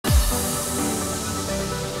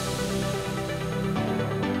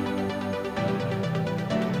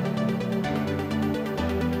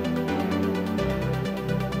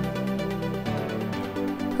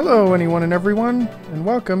Hello anyone and everyone, and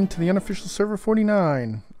welcome to the unofficial server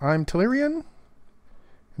 49. I'm Tellurian,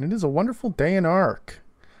 and it is a wonderful day in Ark.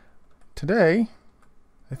 Today,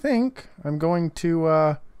 I think I'm going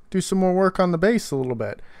to do some more work on the base a little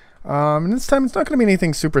bit. And this time it's not going to be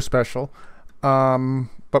anything super special.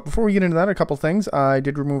 But before we get into that, a couple things. I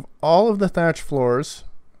did remove all of the thatch floors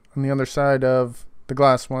on the other side of the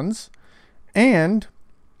glass ones. And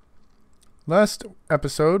last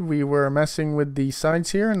episode, we were messing with the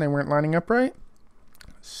sides here and they weren't lining up right.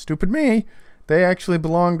 Stupid me. They actually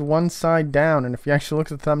belonged one side down. And if you actually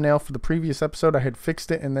look at the thumbnail for the previous episode, I had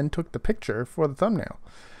fixed it and then took the picture for the thumbnail.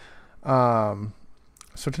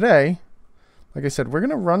 So today, like I said, we're going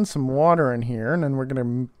to run some water in here and then we're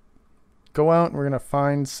going to go out and we're going to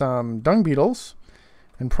find some dung beetles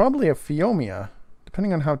and probably a Phiomia,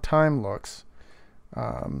 depending on how time looks.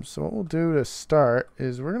 So what we'll do to start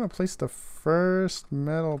is we're going to place the first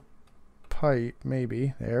metal pipe,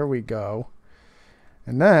 maybe. There we go.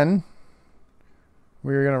 And then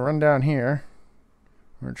we're going to run down here.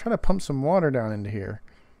 We're going to try to pump some water down into here,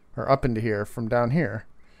 or up into here from down here.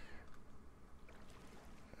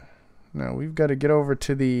 Now we've got to get over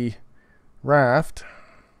to the raft.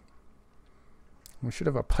 We should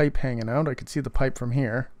have a pipe hanging out. I could see the pipe from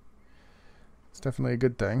here. It's definitely a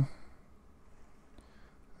good thing.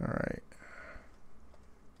 Alright.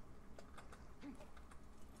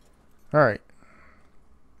 Alright.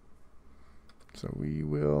 So we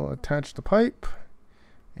will attach the pipe.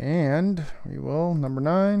 And we will, number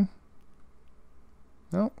 9.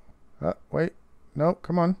 No. Wait. No,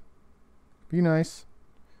 come on. Be nice.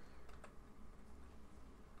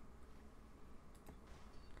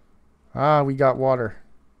 Ah, we got water.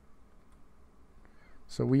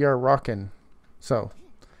 So we are rocking. So,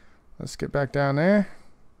 let's get back down there.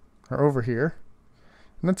 Or over here.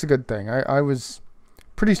 And that's a good thing. I was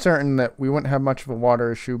pretty certain that we wouldn't have much of a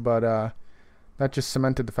water issue, but that just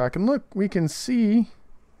cemented the fact. And look, we can see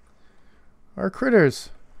our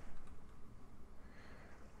critters.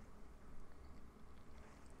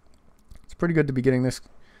 It's pretty good to be getting this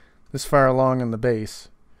far along in the base.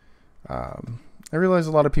 I realize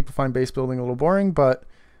a lot of people find base building a little boring, but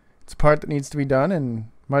it's a part that needs to be done, and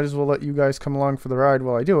might as well let you guys come along for the ride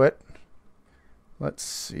while I do it. Let's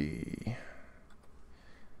see.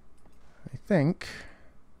 I think,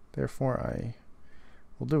 therefore, I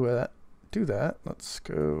will do that. Let's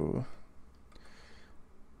go.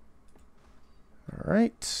 All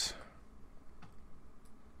right.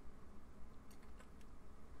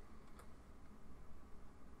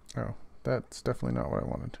 Oh, that's definitely not what I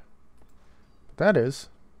wanted. That is.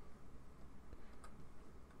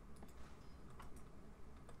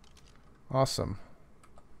 Awesome.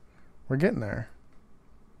 We're getting there.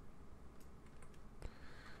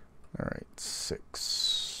 All right,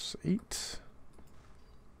 6, 8,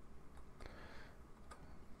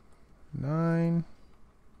 9.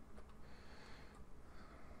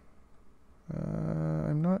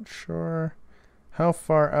 I'm not sure how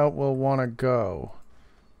far out we'll want to go.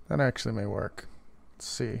 That actually may work. Let's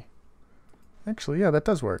see. Actually, yeah, that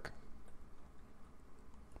does work.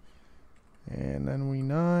 And then we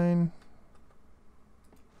 9.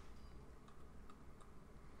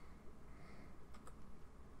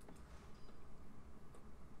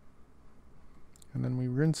 And then we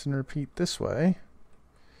rinse and repeat this way.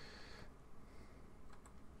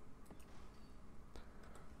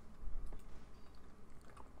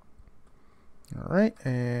 All right,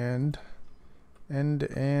 and end.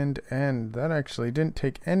 That actually didn't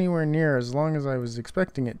take anywhere near as long as I was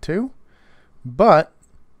expecting it to. But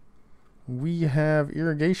we have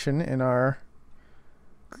irrigation in our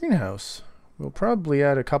greenhouse. We'll probably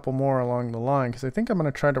add a couple more along the line because I think I'm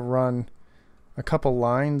going to try to run a couple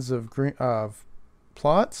lines of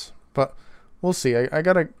plots, but we'll see. I'm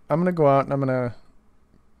gonna go out and I'm gonna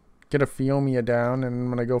get a Phiomia down, and I'm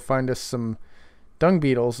gonna go find us some dung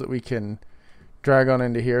beetles that we can drag on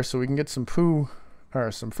into here so we can get some poo or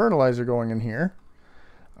some fertilizer going in here.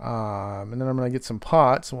 And then I'm gonna get some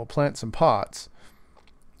pots and we'll plant some pots.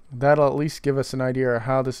 That'll at least give us an idea of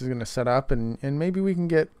how this is gonna set up, and maybe we can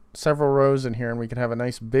get several rows in here and we can have a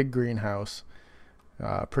nice big greenhouse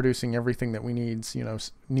producing everything that we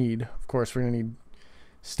need. Of course, we're gonna need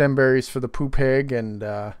stem berries for the poo pig and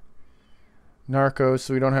narcos,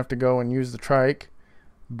 so we don't have to go and use the trike.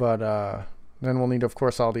 But then we'll need, of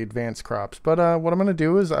course, all the advanced crops. But what I'm going to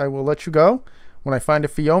do is I will let you go. When I find a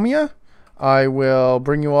Phiomia, I will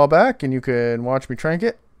bring you all back, and you can watch me trank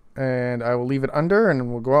it. And I will leave it under,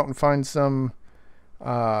 and we'll go out and find some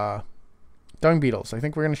dung beetles. I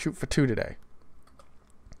think we're going to shoot for 2 today.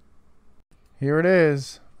 Here it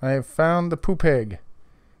is. I have found the poo pig.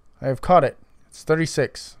 I have caught it. It's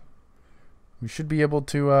 36. We should be able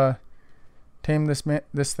to tame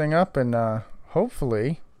this thing up, and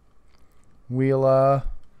hopefully we'll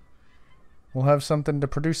have something to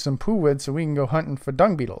produce some poo with, so we can go hunting for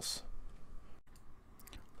dung beetles.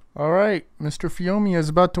 All right, Mr. Phiomia is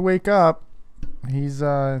about to wake up. He's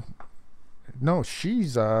no,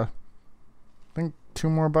 she's I think 2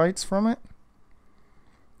 more bites from it,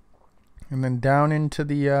 and then down into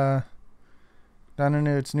the down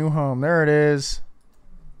into its new home. There it is.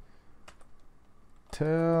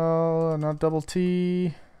 Not double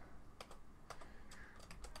T.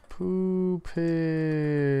 Poo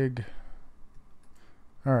pig.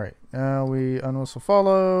 All right, now we unwhistle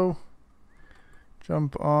follow.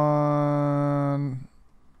 Jump on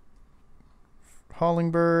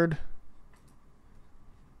hauling bird.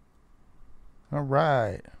 All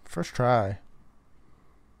right, first try.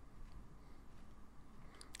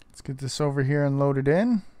 Let's get this over here and load it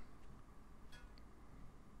in.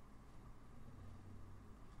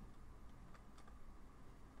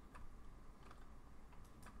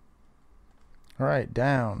 All right,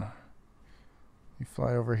 down. You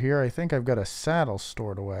fly over here. I think I've got a saddle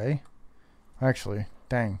stored away. Actually,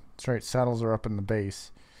 dang, that's right. Saddles are up in the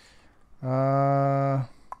base. Actually,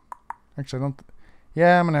 I don't.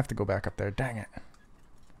 Yeah, I'm gonna have to go back up there. Dang it!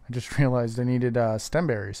 I just realized I needed stem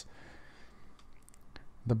berries.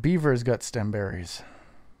 The beaver's got stem berries.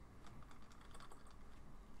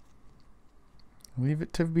 Leave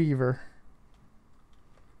it to beaver.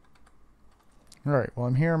 Alright, well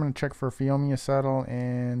I'm here. I'm going to check for a Phiomia saddle,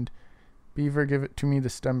 and beaver, give it to me, the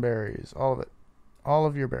stem berries. All of it. All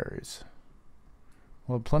of your berries.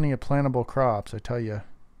 Well, plenty of plantable crops, I tell you.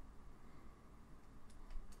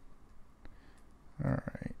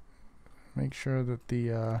 Alright. Make sure that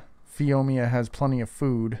the Phiomia has plenty of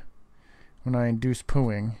food when I induce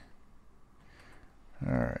pooing.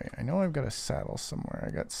 Alright, I know I've got a saddle somewhere. I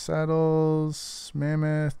got saddles,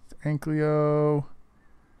 mammoth, ankylo,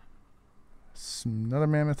 another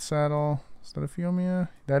mammoth saddle. Is that a Phiomia?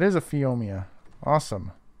 That is a Phiomia.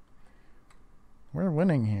 Awesome. We're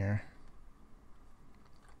winning here.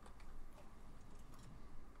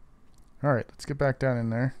 Alright, let's get back down in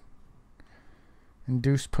there.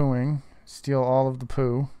 Induce pooing. Steal all of the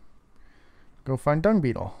poo. Go find dung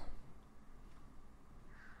beetle.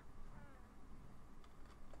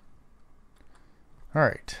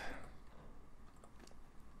 Alright.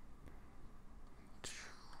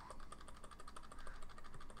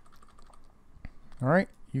 Alright,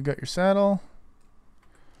 you got your saddle.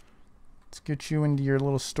 Let's get you into your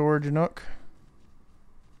little storage nook.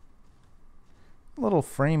 A little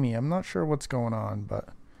framey. I'm not sure what's going on, but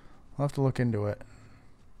I'll have to look into it.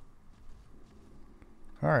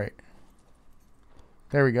 Alright.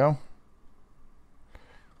 There we go.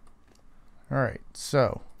 Alright,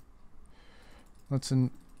 so let's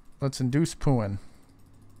induce pooing.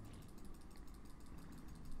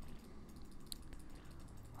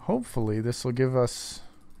 Hopefully this will give us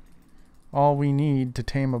all we need to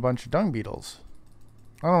tame a bunch of dung beetles.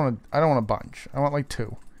 I don't want a bunch. I want like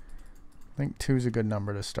 2. I think 2 is a good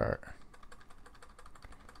number to start.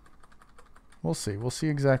 We'll see. We'll see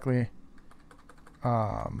exactly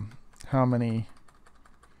how many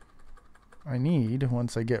I need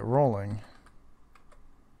once I get rolling.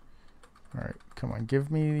 Alright, come on,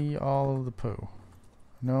 give me all of the poo.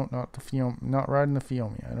 No, not the Phiomia, not riding the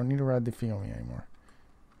Phiomia. I don't need to ride the Phiomia anymore.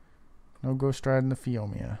 No ghost riding the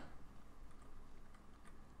Phiomia.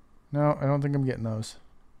 No, I don't think I'm getting those.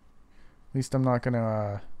 At least I'm not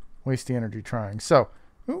gonna waste the energy trying. So,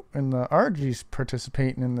 ooh, and the RG's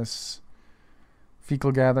participating in this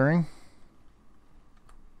fecal gathering.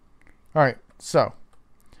 Alright, so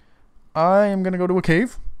I am gonna go to a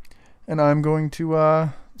cave, and I'm going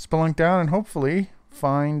to spelunk down and hopefully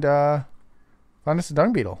find us a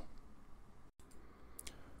dung beetle.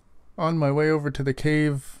 On my way over to the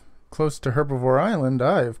cave close to Herbivore Island,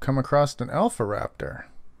 I've come across an alpha raptor.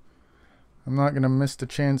 I'm not going to miss the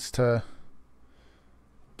chance to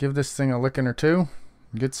give this thing a licking or two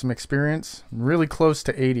and get some experience. I'm really close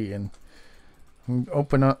to 80, and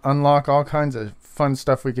unlock all kinds of fun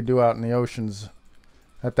stuff we could do out in the oceans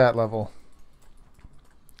at that level.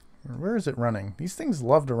 Where is it running? These things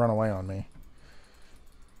love to run away on me.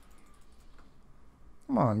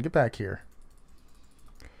 Come on, get back here.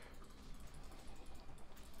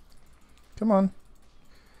 Come on.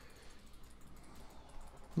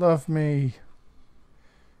 Love me.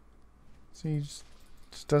 See,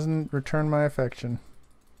 just doesn't return my affection.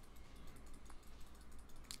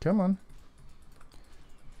 Come on.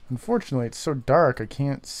 Unfortunately, it's so dark I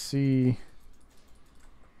can't see.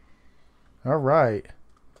 Alright.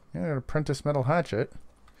 Yeah, an apprentice metal hatchet.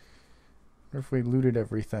 What if we looted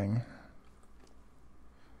everything?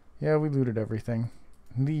 Yeah, we looted everything.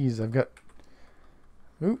 These, I've got...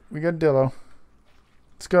 Ooh, we got Dillo.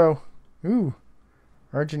 Let's go. Ooh,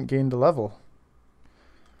 Argent gained a level.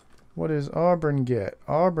 What does Auburn get?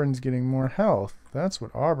 Auburn's getting more health. That's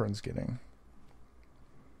what Auburn's getting.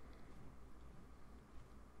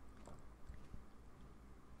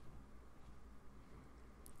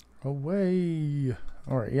 Away.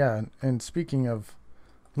 Alright, yeah, and speaking of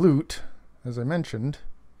loot, as I mentioned,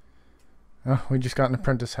 we just got an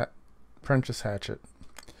apprentice hatchet.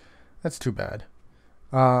 That's too bad.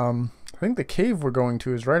 I think the cave we're going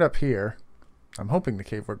to is right up here. I'm hoping the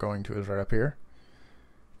cave we're going to is right up here.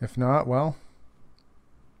 If not, well,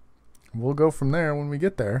 we'll go from there when we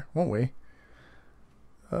get there, won't we?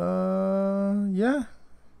 Yeah.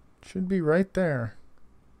 Should be right there.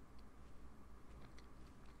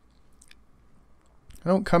 I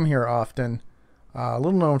don't come here often. A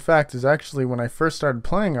little known fact is actually when I first started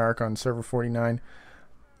playing Ark on server 49,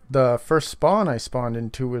 the first spawn I spawned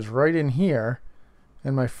into was right in here,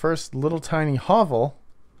 and my first little tiny hovel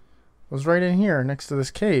was right in here next to this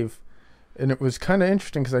cave. And it was kind of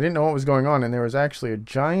interesting because I didn't know what was going on, and there was actually a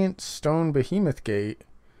giant stone behemoth gate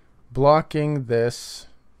blocking this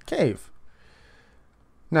cave.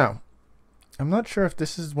 Now, I'm not sure if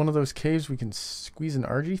this is one of those caves we can squeeze an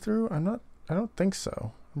RG through. I don't think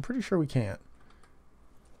so. I'm pretty sure we can't.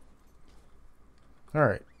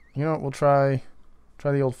 Alright, you know what, we'll try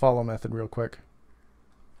the old follow method real quick.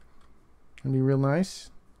 Gonna be real nice.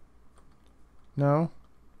 No?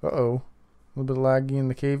 Uh-oh. A little bit of laggy in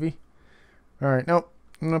the cavey. Alright, nope.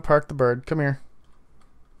 I'm gonna park the bird. Come here.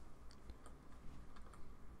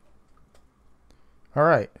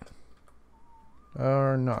 Alright.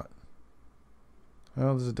 Or not.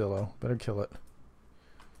 Oh, there's a Dillo. Better kill it.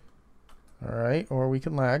 Alright, or we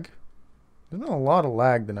can lag. There's not a lot of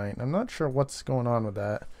lag tonight. I'm not sure what's going on with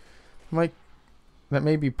that. That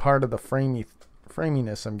may be part of the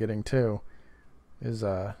framiness I'm getting too. Is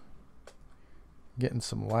getting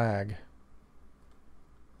some lag.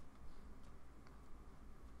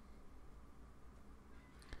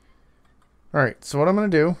 Alright, so what I'm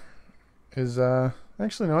going to do is,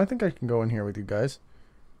 actually no, I think I can go in here with you guys.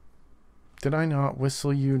 Did I not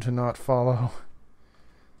whistle you to not follow?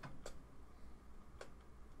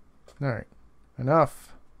 Alright,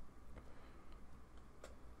 enough.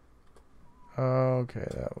 Okay,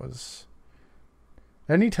 that was...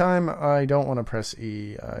 Anytime I don't want to press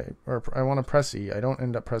E, or I want to press E, I don't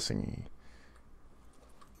end up pressing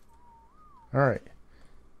E. Alright.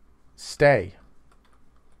 Stay.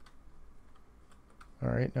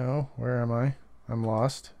 Alright, no. Where am I? I'm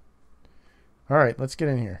lost. Alright, let's get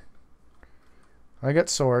in here. I got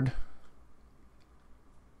sword.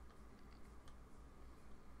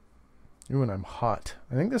 Ooh, and I'm hot.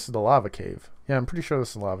 I think this is the lava cave. Yeah, I'm pretty sure this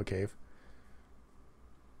is the lava cave.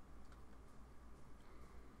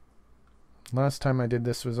 Last time I did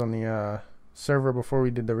this was on the server before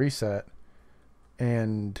we did the reset.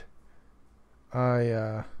 And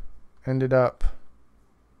I ended up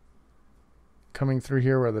coming through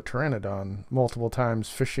here with a Pteranodon multiple times,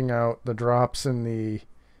 fishing out the drops in the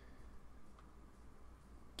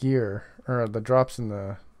gear, or the drops in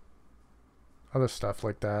the other stuff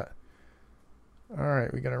like that.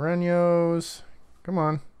 Alright, we got Arenos. Come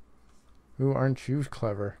on. Ooh, aren't you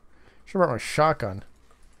clever? Should have brought my shotgun.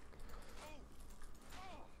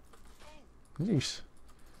 Yeesh.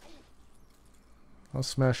 I'll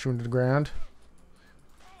smash you into the ground.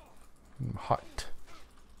 I'm hot.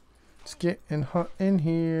 It's getting hot in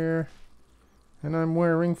here. And I'm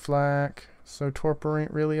wearing flak, so torpor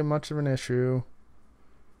ain't really much of an issue.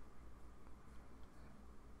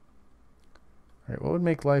 Alright, what would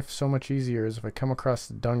make life so much easier is if I come across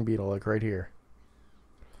the dung beetle, like right here.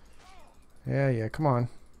 Yeah, come on.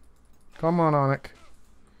 Come on, Onic.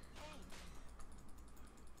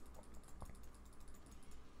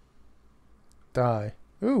 Die.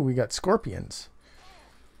 Ooh, we got scorpions.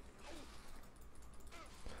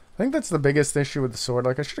 I think that's the biggest issue with the sword.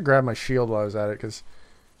 Like, I should have grabbed my shield while I was at it, because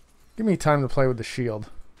give me time to play with the shield.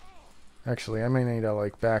 Actually, I may need to,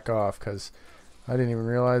 like, back off, because I didn't even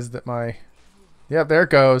realize that my... Yep, there it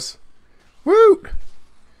goes. Woot!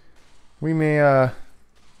 We may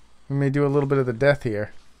do a little bit of the death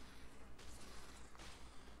here.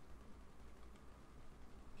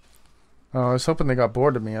 Oh, I was hoping they got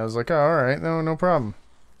bored of me. I was like, oh, alright, no problem.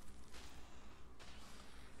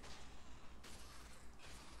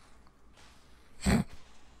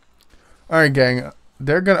 Alright, gang.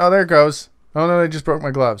 They're gonna... Oh, there it goes. Oh, no, they just broke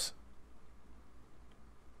my gloves.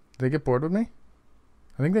 Did they get bored with me?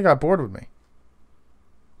 I think they got bored with me.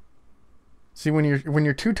 See, when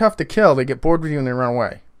you're too tough to kill, they get bored with you and they run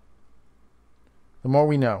away. The more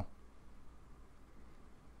we know.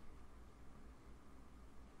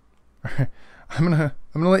 I'm gonna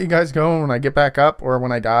let you guys go, and when I get back up or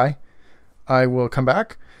when I die, I will come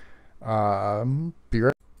back. Be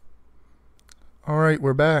right. All right,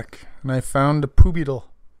 we're back, and I found a poo beetle.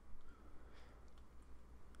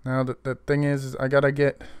 Now the thing is I gotta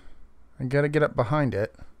get up behind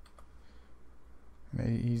it.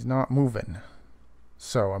 He's not moving,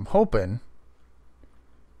 so I'm hoping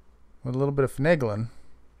with a little bit of finagling.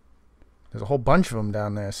 There's a whole bunch of them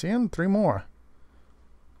down there. See them? 3 more.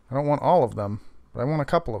 I don't want all of them, but I want a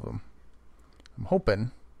couple of them. I'm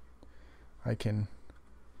hoping I can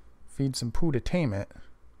feed some poo to tame it.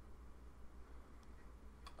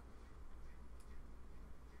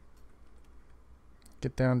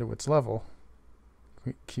 Get down to its level.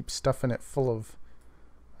 We keep stuffing it full of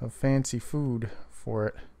fancy food for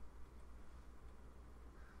it.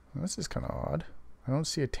 Well, this is kind of odd. I don't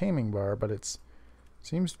see a taming bar, but it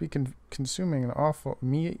seems to be consuming an awful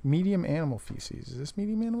medium animal feces. Is this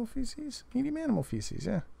medium animal feces? Medium animal feces,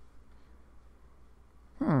 yeah.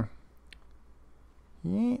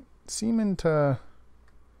 He ain't seeming to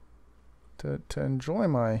enjoy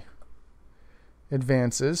my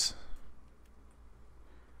advances.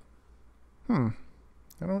 I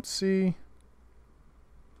don't see.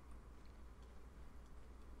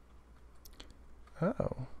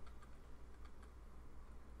 Oh.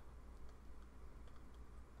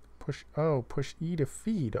 Push E to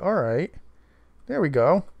feed. All right. There we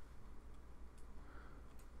go.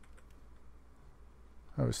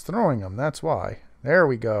 I was throwing him, that's why. There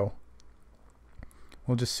we go.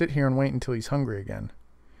 We'll just sit here and wait until he's hungry again.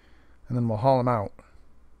 And then we'll haul him out.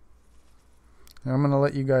 I'm going to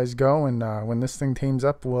let you guys go, and when this thing tames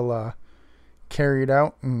up, we'll carry it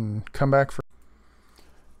out and come back for...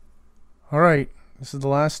 Alright, this is the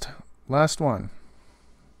last one.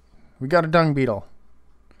 We got a dung beetle.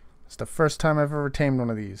 It's the first time I've ever tamed one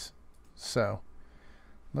of these. So,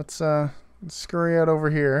 let's scurry out over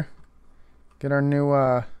here. Get our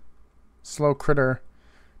new slow critter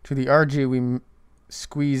to the RG we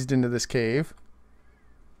squeezed into this cave.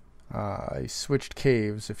 I switched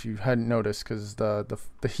caves, if you hadn't noticed, because the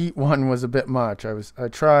heat one was a bit much. I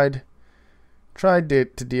tried to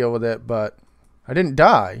deal with it, but I didn't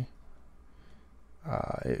die.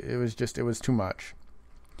 It was too much.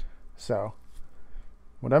 So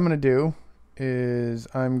what I'm gonna do is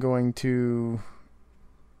I'm going to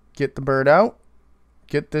get the bird out,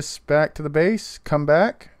 get this back to the base, come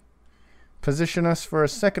back, position us for a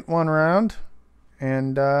second one round,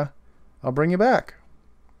 and I'll bring you back.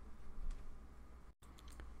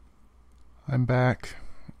 I'm back,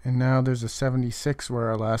 and now there's a 76 where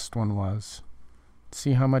our last one was. Let's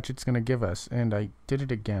see how much it's gonna give us. And I did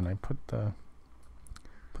it again. I put the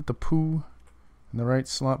poo in the right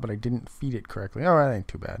slot, but I didn't feed it correctly. Oh, that ain't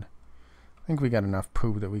too bad. I think we got enough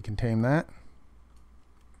poo that we can tame that.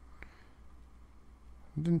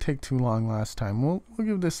 It didn't take too long last time. We'll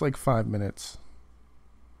give this like 5 minutes.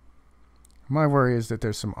 My worry is that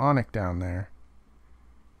there's some onyx down there.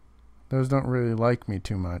 Those don't really like me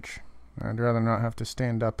too much. I'd rather not have to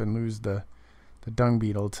stand up and lose the dung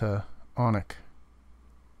beetle to onyx.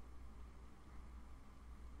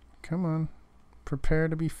 Come on. Prepare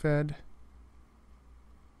to be fed.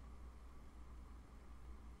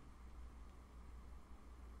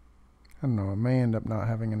 I don't know, I may end up not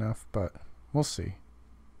having enough, but we'll see.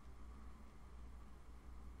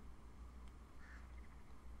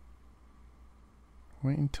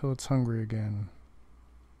 Wait until it's hungry again.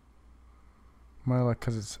 My luck,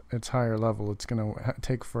 because it's higher level, it's going to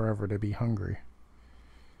take forever to be hungry.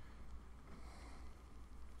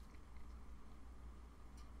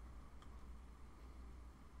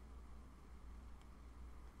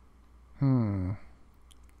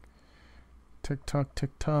 Tick tock,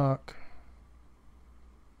 tick tock.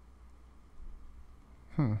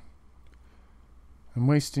 I'm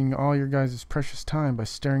wasting all your guys' precious time by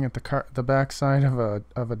staring at the backside of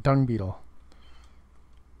a dung beetle.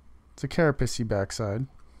 It's a carapace backside.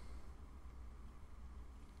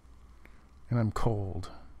 And I'm cold.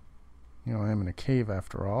 You know, I am in a cave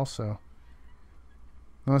after all, so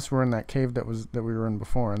unless we're in that cave that we were in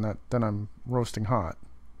before, and then I'm roasting hot.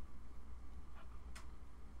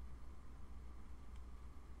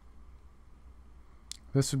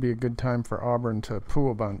 This would be a good time for Auburn to poo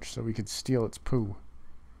a bunch so we could steal its poo.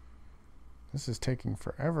 This is taking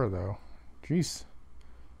forever though. Jeez.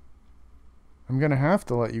 I'm gonna have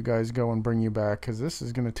to let you guys go and bring you back, because this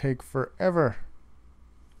is gonna take forever.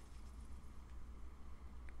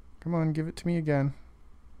 Come on, give it to me again.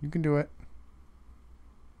 You can do it.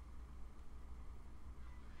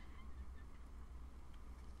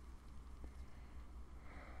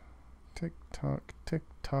 Tick tock, tick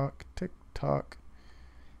tock, tick tock.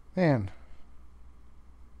 Man.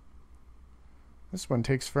 This one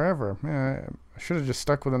takes forever. Man, I should have just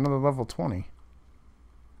stuck with another level 20.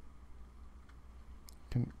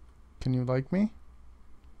 Can you like me?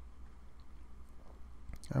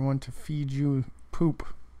 I want to feed you poop.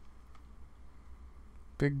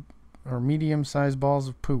 Big or medium-sized balls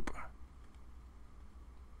of poop.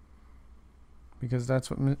 Because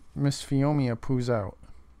that's what Miss Fiomia poos out.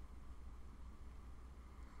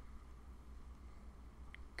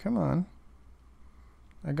 Come on.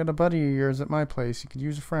 I got a buddy of yours at my place. You could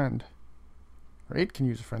use a friend. Or it can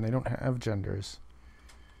use a friend. They don't have genders.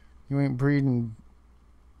 You ain't breeding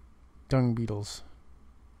dung beetles.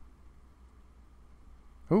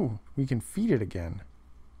 Ooh, we can feed it again.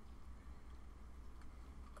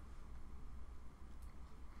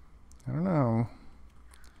 I don't know.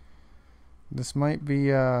 This might be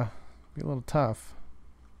a little tough.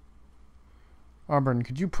 Auburn,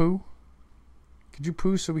 could you poo? Could you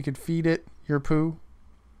poo so we could feed it your poo?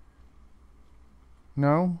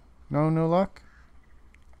 No? No luck?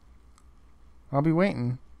 I'll be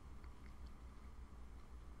waiting.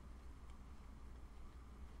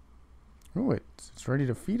 Ooh, it's ready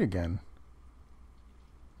to feed again.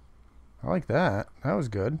 I like that. That was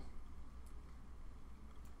good.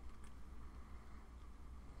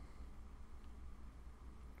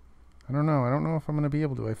 I don't know. I don't know if I'm going to be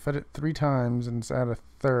able to. I fed it 3 times and it's at a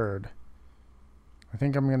 3rd. I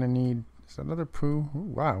think I'm going to need... Is that another poo? Ooh,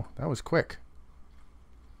 wow, that was quick.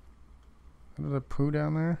 Another poo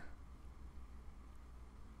down there?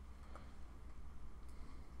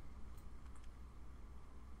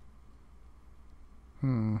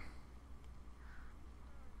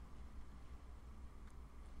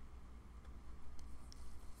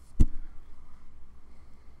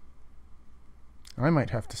 I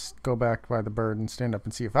might have to go back by the bird and stand up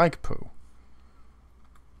and see if I could poo.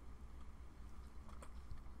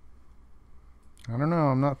 I don't know.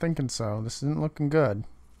 I'm not thinking so. This isn't looking good.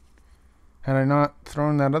 Had I not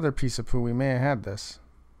thrown that other piece of poo, we may have had this.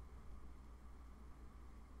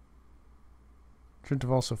 Should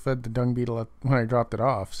have also fed the dung beetle when I dropped it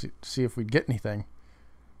off. See if we'd get anything.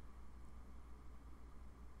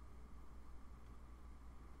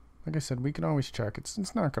 Like I said, we can always check. It's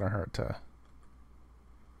not going to hurt to...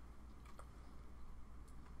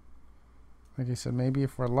 Like I said, maybe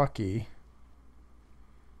if we're lucky,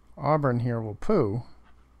 Auburn here will poo.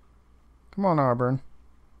 Come on, Auburn.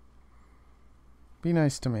 Be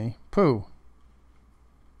nice to me. Poo.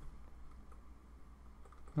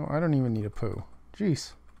 No, I don't even need a poo.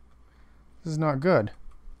 Jeez. This is not good.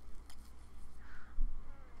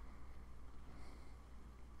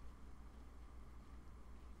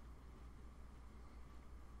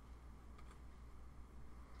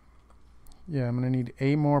 Yeah, I'm going to need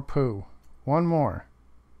a more poo. 1 more.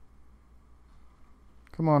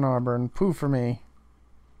 Come on, Auburn. Poo for me.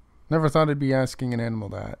 Never thought I'd be asking an animal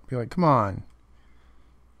that. Be like, come on.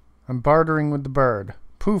 I'm bartering with the bird.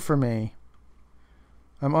 Poo for me.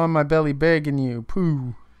 I'm on my belly begging you.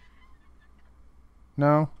 Poo.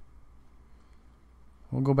 No?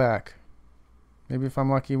 We'll go back. Maybe if I'm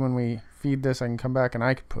lucky when we feed this, I can come back and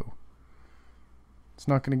I can poo. It's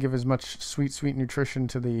not going to give as much sweet, sweet nutrition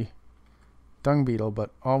to the dung beetle,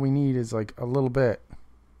 but all we need is like a little bit.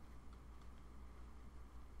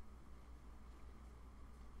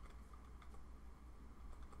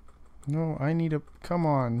 No, I need a... Come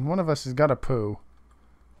on. One of us has got a poo.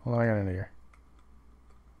 Hold on, I got it here.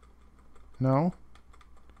 No?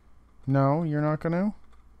 No, you're not going to?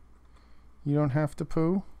 You don't have to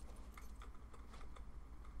poo?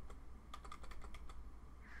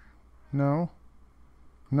 No?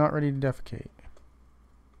 I'm not ready to defecate.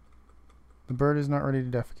 The bird is not ready to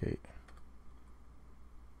defecate.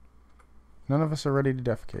 None of us are ready to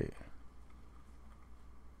defecate.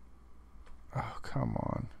 Oh, come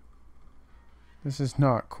on. This is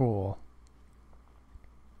not cool.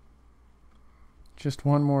 Just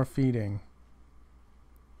one more feeding.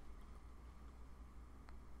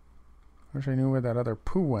 Wish I knew where that other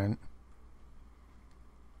poo went.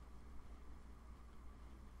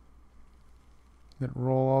 Did it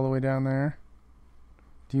roll all the way down there?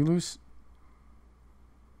 Do you lose...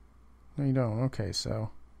 No, you don't. Okay, so...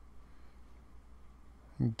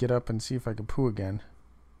 Get up and see if I can poo again.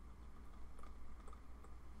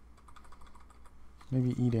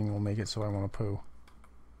 Maybe eating will make it so I want to poo.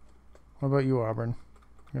 What about you, Auburn?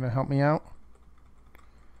 You gonna help me out?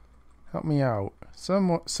 Help me out.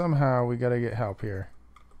 Somehow we gotta get help here.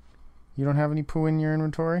 You don't have any poo in your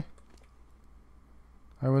inventory?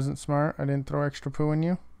 I wasn't smart. I didn't throw extra poo in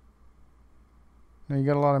you? No, you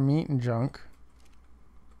got a lot of meat and junk.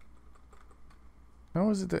 How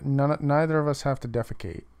is it that neither of us have to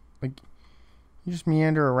defecate? Like, you just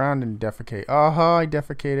meander around and defecate. Aha, I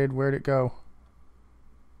defecated. Where'd it go?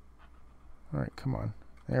 Alright, come on.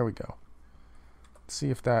 There we go. Let's see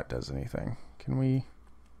if that does anything. Can we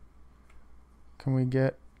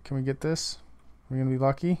get this? Are we gonna be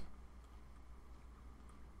lucky?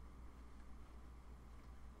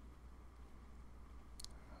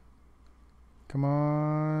 Come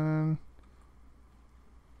on.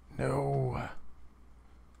 No.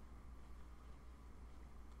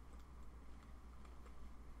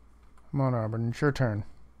 Come on, Auburn. It's your turn.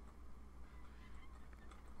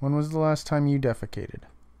 When was the last time you defecated?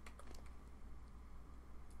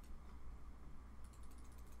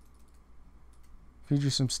 Feed you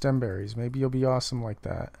some stem berries. Maybe you'll be awesome like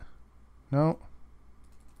that. No?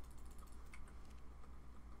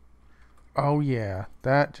 Oh yeah.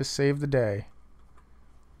 That just saved the day.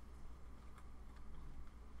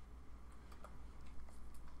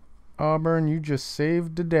 Auburn, you just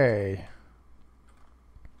saved the day.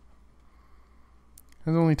 It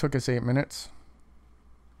only took us 8 minutes.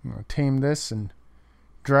 I'm going to tame this and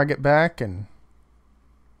drag it back, and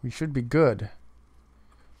we should be good.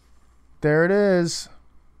 There it is.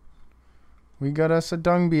 We got us a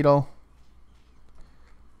dung beetle.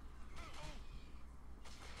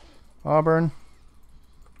 Auburn,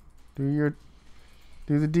 do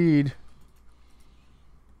the deed.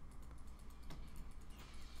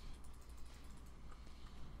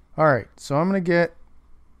 Alright, so I'm going to get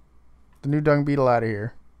the new dung beetle out of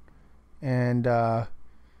here and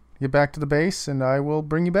get back to the base, and I will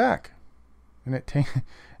bring you back. And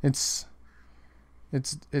it's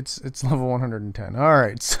level 110.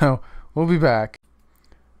 Alright, so we'll be back.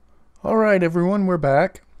 Alright everyone, we're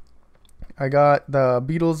back. I got the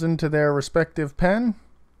beetles into their respective pen.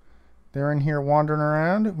 They're in here wandering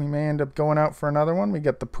around. We may end up going out for another one. We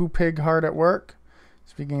got the poo pig hard at work.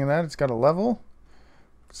 Speaking of that, it's got a level.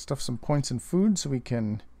 Stuff some points in food so we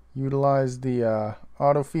can utilize the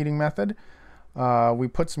auto feeding method. We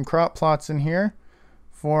put some crop plots in here.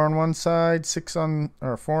 4 on one side, 4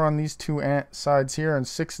 on these two sides here, and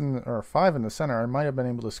 5 in the center. I might have been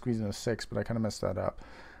able to squeeze in a 6, but I kind of messed that up.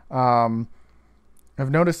 I've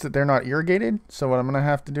noticed that they're not irrigated, so what I'm going to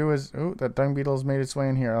have to do is... Oh, that dung beetle's made its way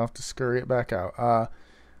in here. I'll have to scurry it back out. I'm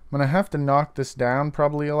going to have to knock this down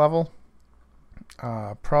probably a level.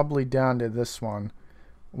 Probably down to this one,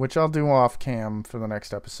 which I'll do off cam for the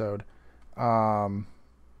next episode.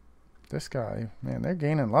 This guy, man, they're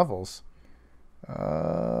gaining levels.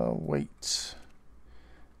 Wait.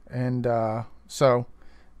 And so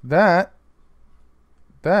that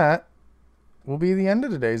will be the end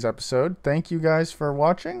of today's episode. Thank you guys for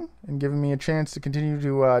watching and giving me a chance to continue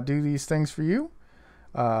to do these things for you.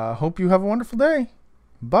 Hope you have a wonderful day.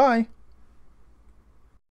 Bye.